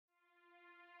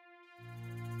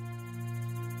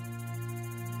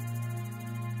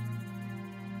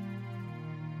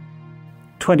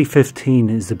2015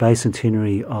 is the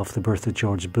bicentenary of the birth of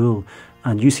George Boole,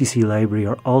 and UCC Library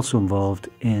are also involved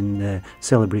in the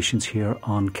celebrations here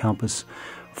on campus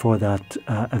for that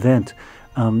event.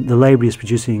 The library is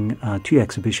producing 2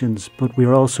 exhibitions, but we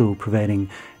are also providing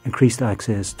increased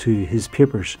access to his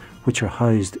papers, which are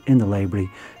housed in the library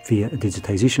via a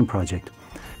digitisation project.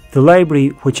 The library,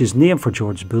 which is named for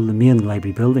George Boole, the main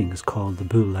library building is called the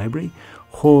Boole Library,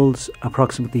 holds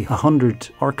approximately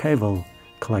 100 archival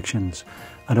collections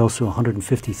and also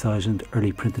 150,000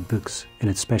 early printed books in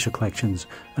its special collections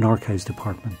and archives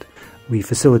department. We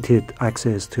facilitate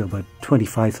access to about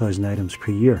 25,000 items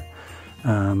per year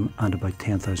and about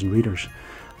 10,000 readers.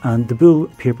 And the Boole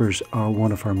papers are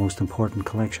one of our most important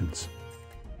collections.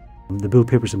 The Boole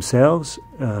papers themselves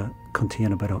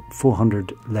contain about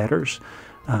 400 letters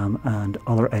and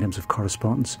other items of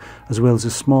correspondence, as well as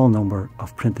a small number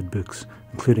of printed books,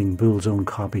 including Boole's own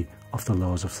copy of The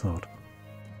Laws of Thought.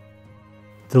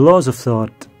 The Laws of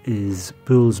Thought is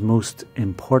Boole's most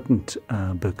important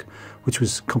book, which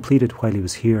was completed while he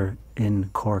was here in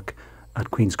Cork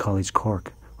at Queen's College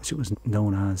Cork, which it was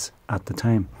known as at the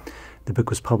time. The book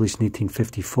was published in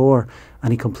 1854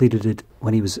 and he completed it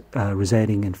when he was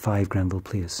residing in 5 Grenville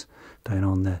Place, down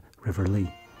on the River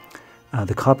Lee.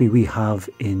 The copy we have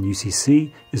in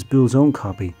UCC is Boole's own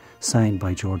copy, signed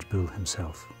by George Boole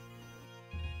himself.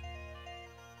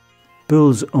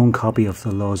 Boole's own copy of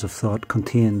The Laws of Thought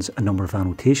contains a number of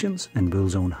annotations in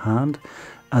Boole's own hand,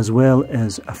 as well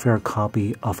as a fair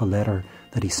copy of a letter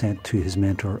that he sent to his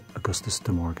mentor, Augustus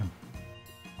de Morgan.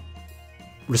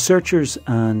 Researchers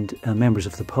and members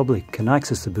of the public can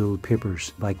access the Boole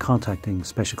papers by contacting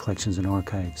Special Collections and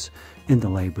Archives in the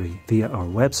library via our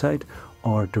website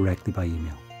or directly by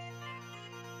email.